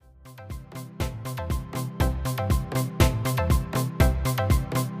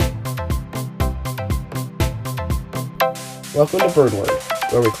Welcome to Bird Word,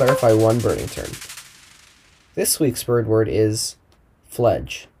 where we clarify one birding term. This week's bird word is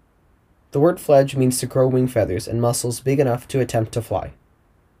fledge. The word fledge means to grow wing feathers and muscles big enough to attempt to fly.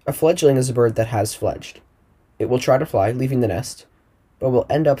 A fledgling is a bird that has fledged. It will try to fly, leaving the nest, but will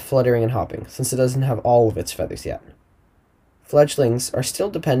end up fluttering and hopping since it doesn't have all of its feathers yet. Fledglings are still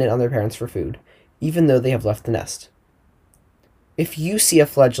dependent on their parents for food, even though they have left the nest. If you see a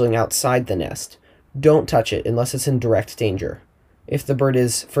fledgling outside the nest, don't touch it unless it's in direct danger. If the bird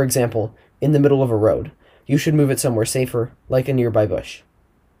is, for example, in the middle of a road, you should move it somewhere safer, like a nearby bush.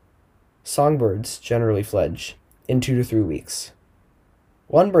 Songbirds generally fledge in 2 to 3 weeks.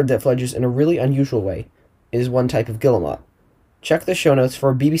 One bird that fledges in a really unusual way is one type of guillemot. Check the show notes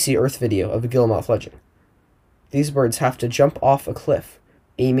for a BBC Earth video of a guillemot fledging. These birds have to jump off a cliff,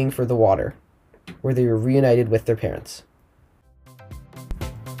 aiming for the water, where they are reunited with their parents.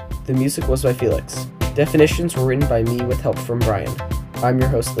 The music was by Felix. Definitions were written by me with help from Brian. I'm your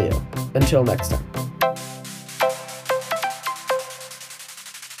host, Leo. Until next time.